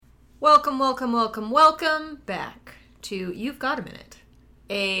Welcome, welcome, welcome, welcome back to You've Got a Minute,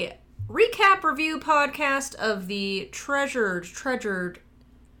 a recap review podcast of the treasured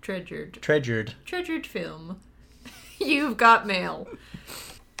film, You've Got Mail.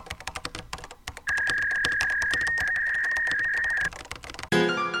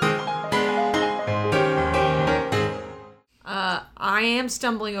 I am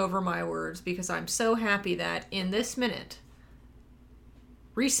stumbling over my words because I'm so happy that in this minute,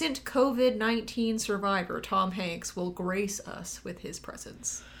 recent COVID-19 survivor Tom Hanks will grace us with his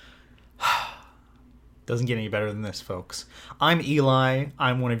presence. Doesn't get any better than this, folks. I'm Eli.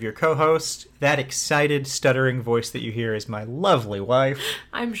 I'm one of your co-hosts. That excited, stuttering voice that you hear is my lovely wife.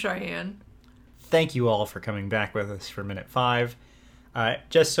 I'm Cheyenne. Thank you all for coming back with us for Minute 5.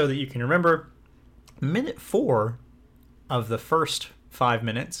 Just so that you can remember, Minute 4 of the first 5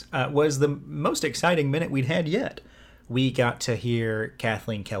 minutes was the most exciting minute we'd had yet. We got to hear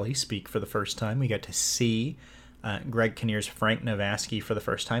Kathleen Kelly speak for the first time. We got to see Greg Kinnear's Frank Navasky for the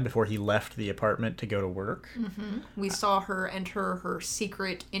first time before he left the apartment to go to work. Mm-hmm. We saw her enter her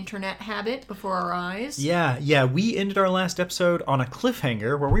secret internet habit before our eyes. Yeah. We ended our last episode on a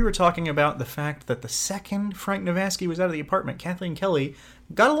cliffhanger where we were talking about the fact that the second Frank Navasky was out of the apartment, Kathleen Kelly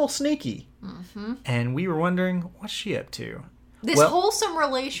got a little sneaky. Mm-hmm. And we were wondering, what's she up to? This wholesome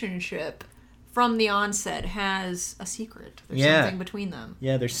relationship from the onset has a secret. There's something between them.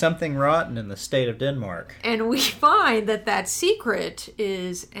 Yeah, there's something rotten in the state of Denmark. And we find that secret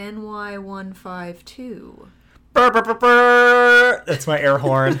is NY152. Burr, burr, burr, burr. That's my air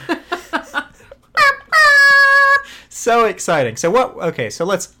horn. So exciting. So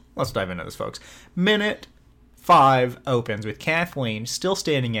let's dive into this, folks. Minute 5 opens with Kathleen still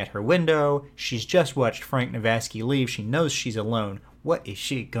standing at her window. She's just watched Frank Navasky leave. She knows she's alone. What is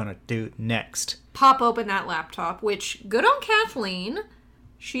she gonna do next? Pop open that laptop, which, good on Kathleen.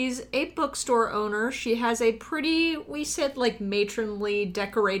 She's a bookstore owner. She has a pretty, we said, matronly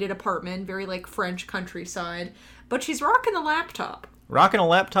decorated apartment, very French countryside. But she's rocking the laptop. Rocking a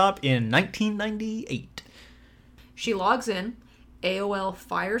laptop in 1998. She logs in. AOL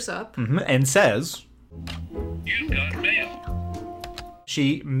fires up. Mm-hmm, and says, "You've got mail."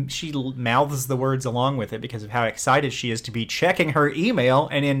 She mouths the words along with it because of how excited she is to be checking her email,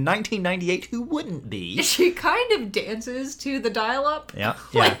 and in 1998, who wouldn't be? She kind of dances to the dial-up. Yeah.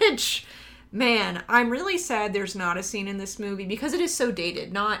 Which, man, I'm really sad there's not a scene in this movie because it is so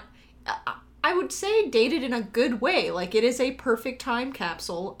dated. I would say dated in a good way. It is a perfect time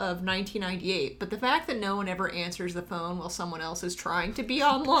capsule of 1998. But the fact that no one ever answers the phone while someone else is trying to be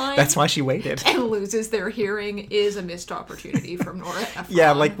online... That's why she waited. ...and loses their hearing is a missed opportunity from Nora Ephron.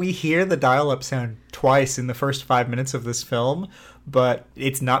 Yeah, we hear the dial-up sound twice in the first 5 minutes of this film, but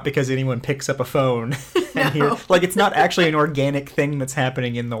it's not because anyone picks up a phone. And No. it's not actually an organic thing that's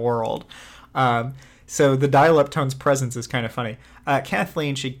happening in the world. So the dial-up tone's presence is kind of funny.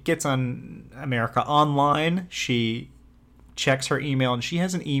 Kathleen, she gets on America Online. She checks her email, and she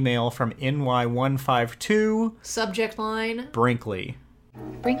has an email from NY152. Subject line. Brinkley.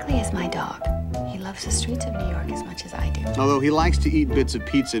 Brinkley is my dog. He loves the streets of New York as much as I do. Although he likes to eat bits of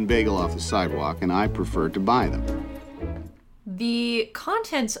pizza and bagel off the sidewalk, and I prefer to buy them. The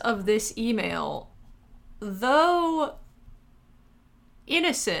contents of this email, though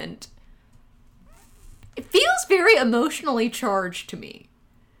innocent... It feels very emotionally charged to me.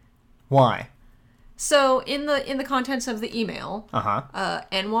 Why? So in the contents of the email,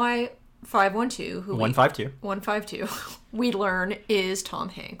 NY512, who 152, we learn is Tom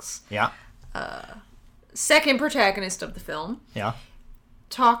Hanks. Yeah. Second protagonist of the film. Yeah.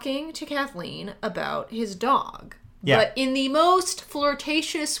 Talking to Kathleen about his dog. Yeah. But in the most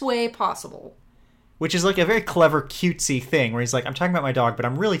flirtatious way possible. Which is a very clever, cutesy thing, where he's I'm talking about my dog, but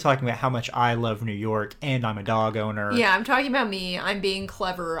I'm really talking about how much I love New York, and I'm a dog owner. Yeah, I'm talking about me. I'm being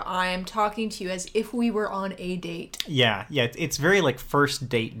clever. I'm talking to you as if we were on a date. Yeah, it's very, first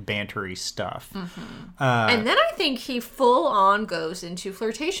date bantery stuff. Mm-hmm. And then I think he full-on goes into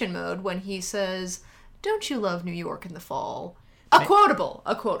flirtation mode when he says, "Don't you love New York in the fall?" A quotable.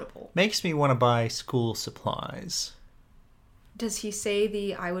 Makes me want to buy school supplies. Does he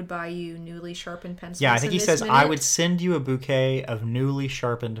say I would buy you newly sharpened pencils? Yeah, I think he says, minute? I would send you a bouquet of newly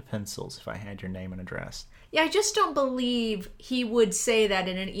sharpened pencils if I had your name and address. Yeah, I just don't believe he would say that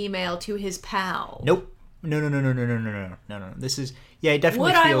in an email to his pal. Nope. No. This is, it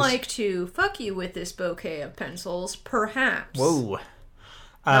definitely feels... feels... Would I like to fuck you with this bouquet of pencils? Perhaps. Whoa.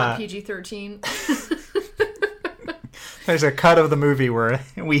 Not PG-13. There's a cut of the movie where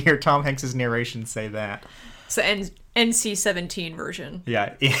we hear Tom Hanks' narration say that. So NC-17 version.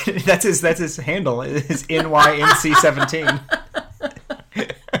 Yeah, that's his handle. It's NYNC-17.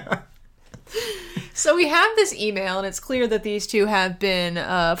 So we have this email, and it's clear that these two have been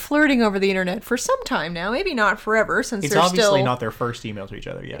flirting over the internet for some time now. Maybe not forever, since It's they're obviously still... not their first email to each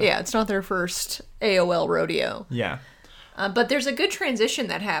other yet. Yeah, it's not their first AOL rodeo. Yeah. But there's a good transition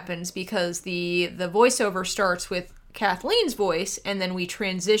that happens because the voiceover starts with Kathleen's voice, and then we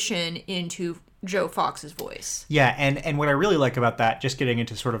transition into Joe Fox's voice. Yeah, and what I really like about that, just getting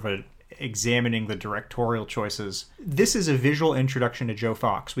into sort of examining the directorial choices, this is a visual introduction to Joe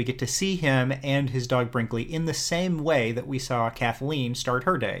Fox. We get to see him and his dog Brinkley in the same way that we saw Kathleen start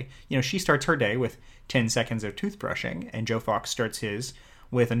her day. You know, she starts her day with 10 seconds of toothbrushing, and Joe Fox starts his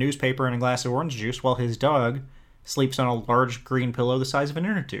with a newspaper and a glass of orange juice while his dog sleeps on a large green pillow the size of an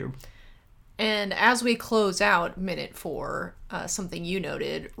inner tube. And as we close out minute 4, something you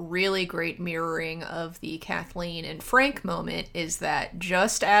noted, really great mirroring of the Kathleen and Frank moment is that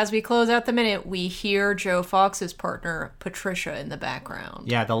just as we close out the minute, we hear Joe Fox's partner, Patricia, in the background.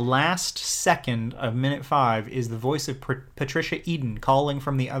 Yeah, the last second of minute 5 is the voice of Patricia Eden calling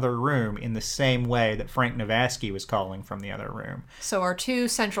from the other room in the same way that Frank Navasky was calling from the other room. So our two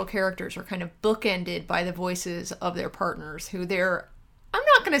central characters are kind of bookended by the voices of their partners, who I'm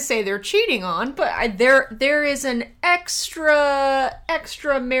not going to say they're cheating on, but there is an extra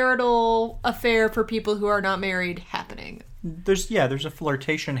marital affair for people who are not married happening. There's a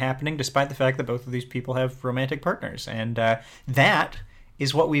flirtation happening despite the fact that both of these people have romantic partners. And that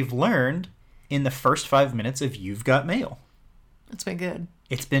is what we've learned in the first 5 minutes of You've Got Mail. It's been good.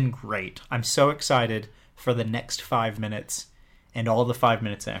 It's been great. I'm so excited for the next 5 minutes and all the 5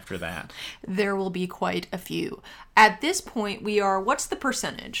 minutes after that. There will be quite a few. At this point, what's the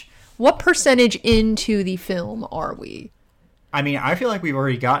percentage? What percentage into the film are we? I mean, I feel like we've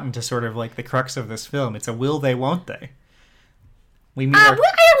already gotten to sort of like the crux of this film. It's a will they, won't they? I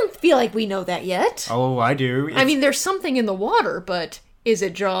don't feel like we know that yet. Oh, I do. I mean, there's something in the water, but is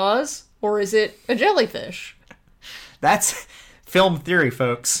it Jaws or is it a jellyfish? That's film theory,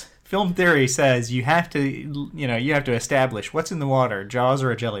 folks. Film theory says you have to establish what's in the water, Jaws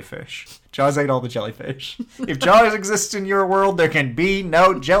or a jellyfish. Jaws ate all the jellyfish. If Jaws exists in your world, there can be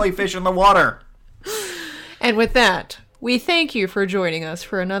no jellyfish in the water. And with that, we thank you for joining us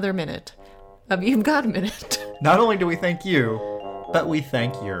for another minute of You've Got a Minute. Not only do we thank you, but we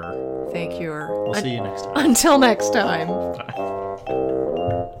thank your. Thank you. We'll see you next time. Until next time.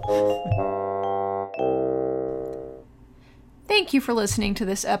 Thank you for listening to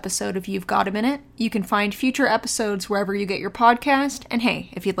this episode of You've Got a Minute. You can find future episodes wherever you get your podcast. And hey,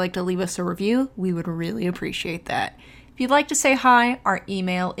 if you'd like to leave us a review, we would really appreciate that. If you'd like to say hi, our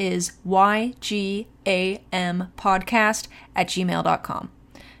email is ygampodcast@gmail.com.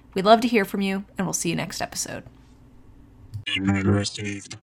 We'd love to hear from you, and we'll see you next episode. Email received.